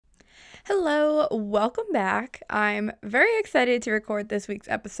Hello, welcome back. I'm very excited to record this week's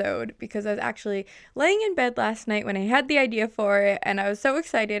episode because I was actually laying in bed last night when I had the idea for it, and I was so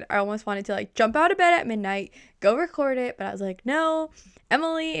excited. I almost wanted to jump out of bed at midnight, go record it, but I was like, no,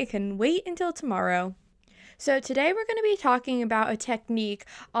 Emily, it can wait until tomorrow. So, today we're going to be talking about a technique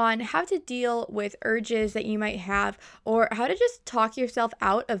on how to deal with urges that you might have or how to just talk yourself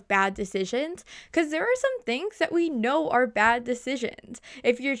out of bad decisions. Because there are some things that we know are bad decisions.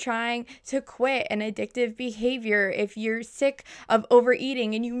 If you're trying to quit an addictive behavior, if you're sick of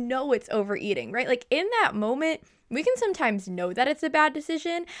overeating and you know it's overeating, right? Like in that moment, we can sometimes know that it's a bad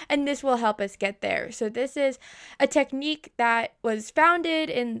decision, and this will help us get there. So, this is a technique that was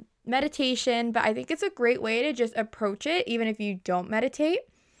founded in meditation, but I think it's a great way to just approach it, even if you don't meditate.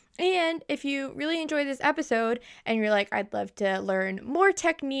 And if you really enjoy this episode and you're like, I'd love to learn more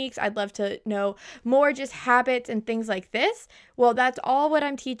techniques, I'd love to know more just habits and things like this, well, that's all what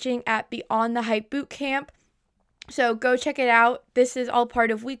I'm teaching at Beyond the Hype Bootcamp. So go check it out. This is all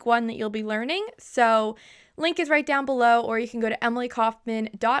part of week 1 that you'll be learning. So link is right down below, or you can go to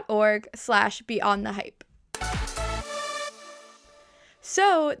emilykaufman.org/beyondthehype.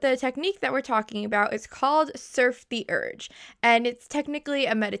 So the technique that we're talking about is called Surf the Urge, and it's technically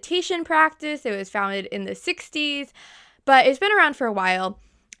a meditation practice. It was founded in the 60s, but it's been around for a while.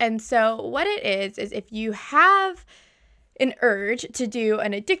 And so what it is if you have an urge to do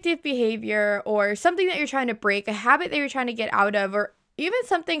an addictive behavior or something that you're trying to break, a habit that you're trying to get out of, or even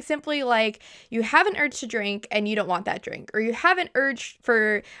something simply like you have an urge to drink and you don't want that drink, or you have an urge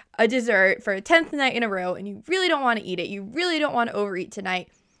for a dessert for a 10th night in a row and you really don't want to eat it, you really don't want to overeat tonight,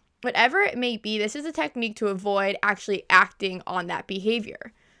 whatever it may be, this is a technique to avoid actually acting on that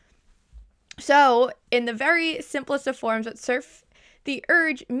behavior. So in the very simplest of forms, what surf the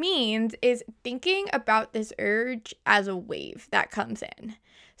urge means is thinking about this urge as a wave that comes in.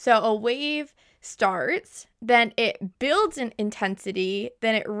 So a wave starts, then it builds in intensity,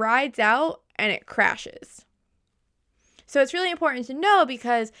 then it rides out, and it crashes. So it's really important to know,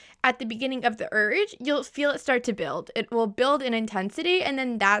 because at the beginning of the urge, you'll feel it start to build. It will build in intensity, and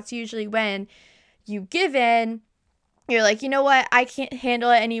then that's usually when you give in. You're like, you know what, I can't handle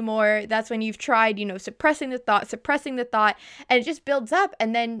it anymore. That's when you've tried, suppressing the thought, and it just builds up.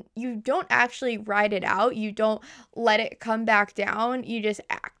 And then you don't actually ride it out. You don't let it come back down. You just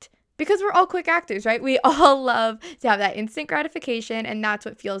act. Because we're all quick actors, right? We all love to have that instant gratification, and that's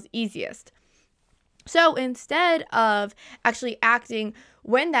what feels easiest. So instead of actually acting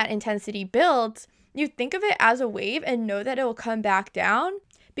when that intensity builds, you think of it as a wave and know that it will come back down.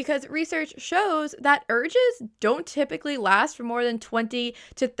 Because research shows that urges don't typically last for more than 20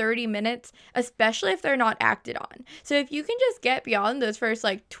 to 30 minutes, especially if they're not acted on. So if you can just get beyond those first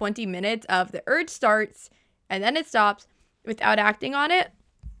 20 minutes of the urge starts and then it stops without acting on it,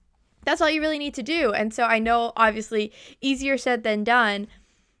 that's all you really need to do. And so I know, obviously, easier said than done,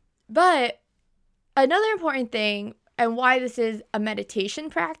 but another important thing, and why this is a meditation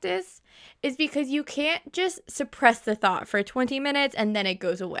practice, is because you can't just suppress the thought for 20 minutes and then it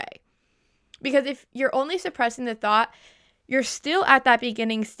goes away. Because if you're only suppressing the thought, you're still at that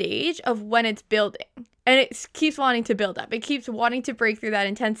beginning stage of when it's building. And it keeps wanting to build up. It keeps wanting to break through that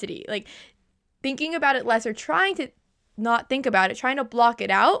intensity. Thinking about it less or trying to not think about it, trying to block it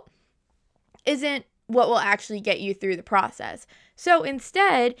out, isn't what will actually get you through the process. So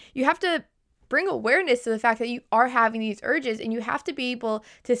instead, you have to bring awareness to the fact that you are having these urges, and you have to be able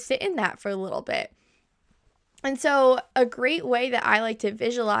to sit in that for a little bit. And so a great way that I like to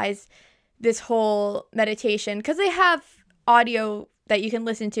visualize this whole meditation, because they have audio that you can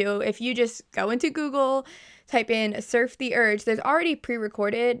listen to. If you just go into Google, type in Surf the Urge, there's already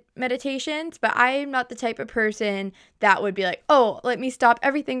pre-recorded meditations, but I'm not the type of person that would be like, oh, let me stop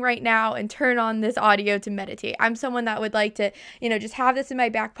everything right now and turn on this audio to meditate. I'm someone that would like to, just have this in my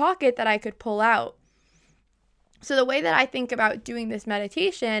back pocket that I could pull out. So the way that I think about doing this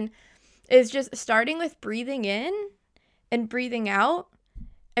meditation is just starting with breathing in and breathing out.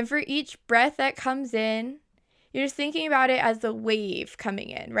 And for each breath that comes in, you're just thinking about it as the wave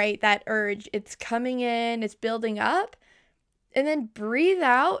coming in, right? That urge, it's coming in, it's building up, and then breathe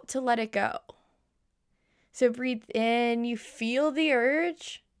out to let it go. So breathe in, you feel the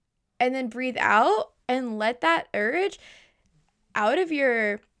urge, and then breathe out and let that urge out of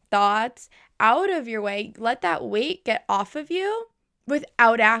your thoughts, out of your way. Let that weight get off of you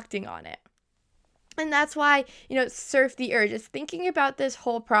without acting on it. And that's why, surf the urge is thinking about this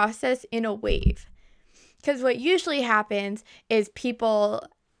whole process in a wave. Because what usually happens is people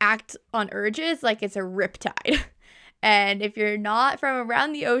act on urges like it's a riptide. And if you're not from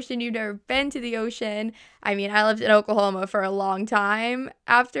around the ocean, you've never been to the ocean. I mean, I lived in Oklahoma for a long time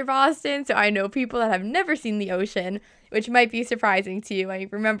after Boston, so I know people that have never seen the ocean, which might be surprising to you. I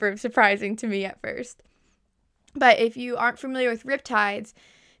remember surprising to me at first. But if you aren't familiar with riptides,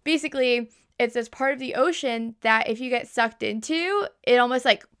 basically it's this part of the ocean that if you get sucked into, it almost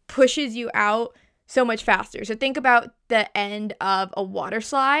like pushes you out so much faster. So think about the end of a water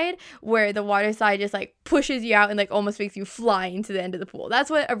slide where the water slide just like pushes you out and like almost makes you fly into the end of the pool. That's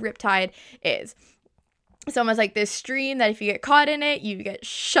what a riptide is. It's almost like this stream that if you get caught in it, you get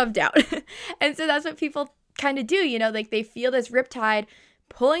shoved out. And so that's what people kind of do, you know, like they feel this riptide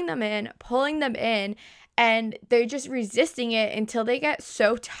pulling them in, and they're just resisting it until they get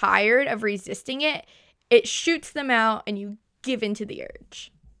so tired of resisting it, it shoots them out and you give into the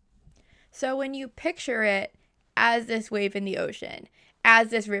urge. So when you picture it as this wave in the ocean, as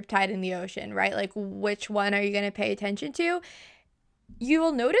this riptide in the ocean, right? Like which one are you going to pay attention to? You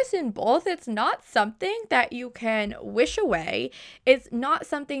will notice in both, it's not something that you can wish away. It's not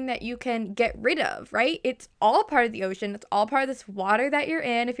something that you can get rid of, right? It's all part of the ocean. It's all part of this water that you're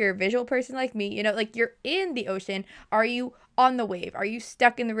in. If you're a visual person like me, you know, like you're in the ocean. Are you on the wave? Are you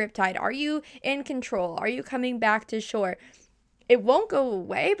stuck in the riptide? Are you in control? Are you coming back to shore? It won't go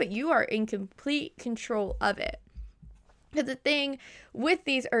away, but you are in complete control of it. Because the thing with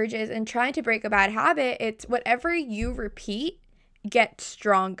these urges and trying to break a bad habit, it's whatever you repeat gets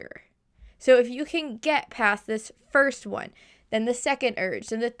stronger. So if you can get past this first one, then the second urge,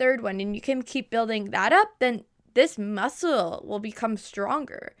 then the third one, and you can keep building that up, then this muscle will become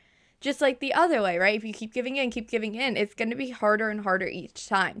stronger. Just like the other way, right? If you keep giving in, it's going to be harder and harder each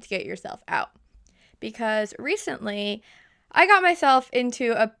time to get yourself out. Because recently, I got myself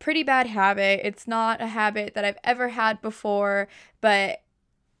into a pretty bad habit. It's not a habit that I've ever had before, but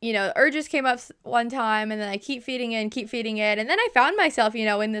you know, urges came up one time and then I keep feeding it. And then I found myself, you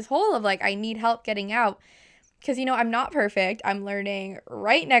know, in this hole of like, I need help getting out because, you know, I'm not perfect. I'm learning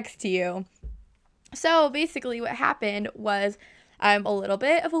right next to you. So basically what happened was I'm a little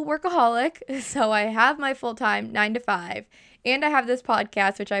bit of a workaholic. So I have my full-time 9 to 5 and I have this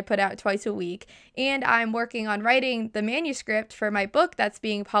podcast, which I put out twice a week. And I'm working on writing the manuscript for my book that's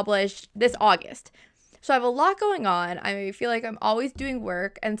being published this August. So I have a lot going on. I feel like I'm always doing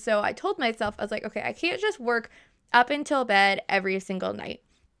work. And so I told myself, I was like, okay, I can't just work up until bed every single night.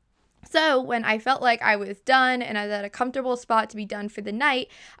 So when I felt like I was done and I was at a comfortable spot to be done for the night,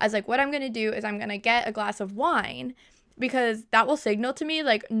 I was like, what I'm going to do is I'm going to get a glass of wine because that will signal to me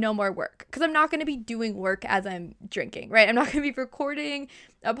like no more work because I'm not going to be doing work as I'm drinking, right? I'm not going to be recording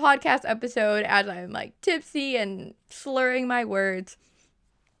a podcast episode as I'm like tipsy and slurring my words.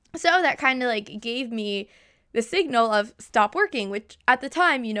 So that kind of like gave me the signal of stop working, which at the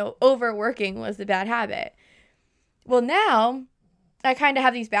time, you know, overworking was the bad habit. Well, now I kind of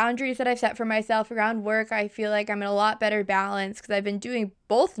have these boundaries that I've set for myself around work. I feel like I'm in a lot better balance because I've been doing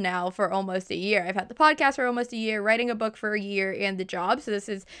both now for almost a year. I've had the podcast for almost a year, writing a book for a year, and the job. So this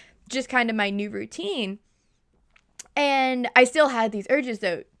is just kind of my new routine. And I still had these urges,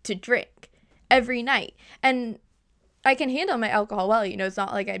 though, to drink every night. And I can handle my alcohol well, you know, it's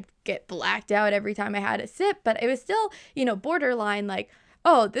not like I'd get blacked out every time I had a sip, but it was still, you know, borderline like,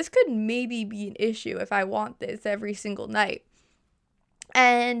 oh, this could maybe be an issue if I want this every single night.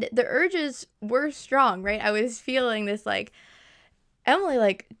 And the urges were strong, right? I was feeling this like, Emily,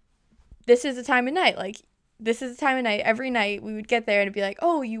 like, this is the time of night. Like, this is the time of night. Every night we would get there and it'd be like,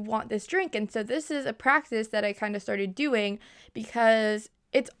 oh, you want this drink. And so this is a practice that I kind of started doing because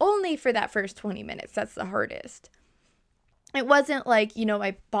it's only for that first 20 minutes. That's the hardest. It wasn't like, you know,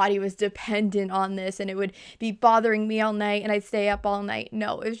 my body was dependent on this and it would be bothering me all night and I'd stay up all night.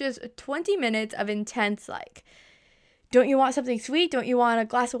 No, it was just 20 minutes of intense, like, don't you want something sweet? Don't you want a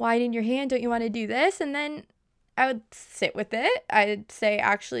glass of wine in your hand? Don't you want to do this? And then I would sit with it. I'd say,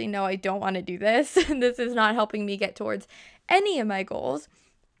 actually, no, I don't want to do this. This is not helping me get towards any of my goals.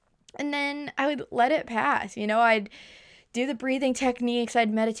 And then I would let it pass. You know, I'd do the breathing techniques.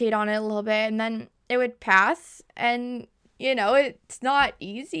 I'd meditate on it a little bit and then it would pass. And you know, it's not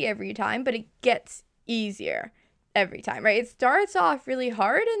easy every time, but it gets easier every time, right? It starts off really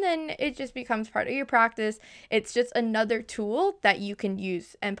hard and then it just becomes part of your practice. It's just another tool that you can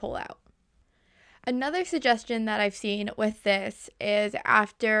use and pull out. Another suggestion that I've seen with this is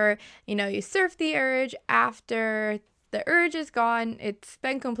after, you know, you surf the urge, after the urge is gone, it's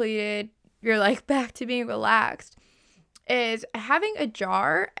been completed, you're like back to being relaxed, is having a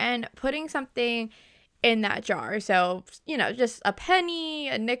jar and putting something in that jar. So, you know, just a penny,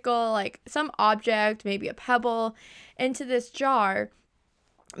 a nickel, like some object, maybe a pebble into this jar,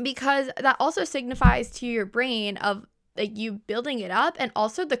 because that also signifies to your brain of like you building it up and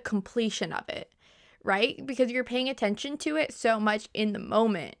also the completion of it, right? Because you're paying attention to it so much in the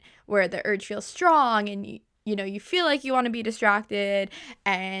moment where the urge feels strong and you feel like you want to be distracted,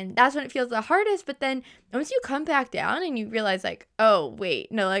 and that's when it feels the hardest. But then once you come back down and you realize like, oh,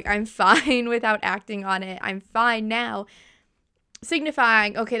 wait, no, like I'm fine without acting on it. I'm fine now,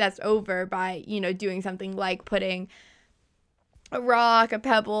 signifying, okay, that's over by, doing something like putting a rock, a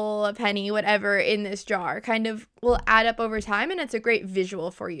pebble, a penny, whatever in this jar kind of will add up over time. And it's a great visual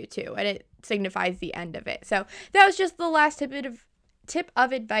for you too. And it signifies the end of it. So that was just the last tip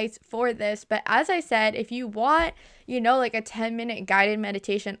of advice for this. But as I said, if you want, like a 10-minute guided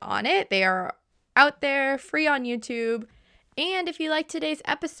meditation on it, they are out there free on YouTube. And if you like today's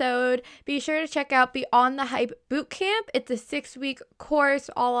episode, be sure to check out Beyond the Hype Bootcamp. It's a 6-week course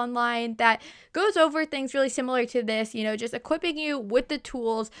all online that goes over things really similar to this, just equipping you with the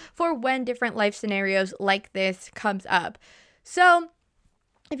tools for when different life scenarios like this comes up. So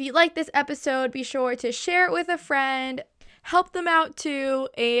if you like this episode, be sure to share it with a friend, help them out too,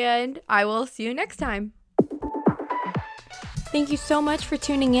 and I will see you next time. Thank you so much for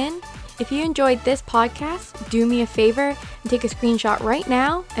tuning in. If you enjoyed this podcast, do me a favor and take a screenshot right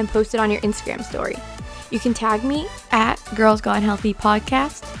now and post it on your Instagram story. You can tag me at Girls Gone Healthy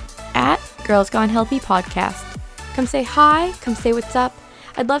Podcast, at Girls Gone Healthy Podcast. Come say hi, come say what's up.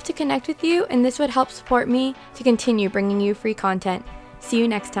 I'd love to connect with you, and this would help support me to continue bringing you free content. See you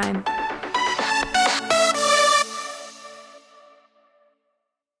next time.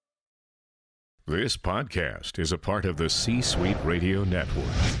 This podcast is a part of the C-Suite Radio Network.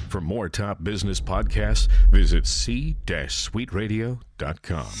 For more top business podcasts, visit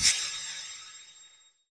c-suiteradio.com.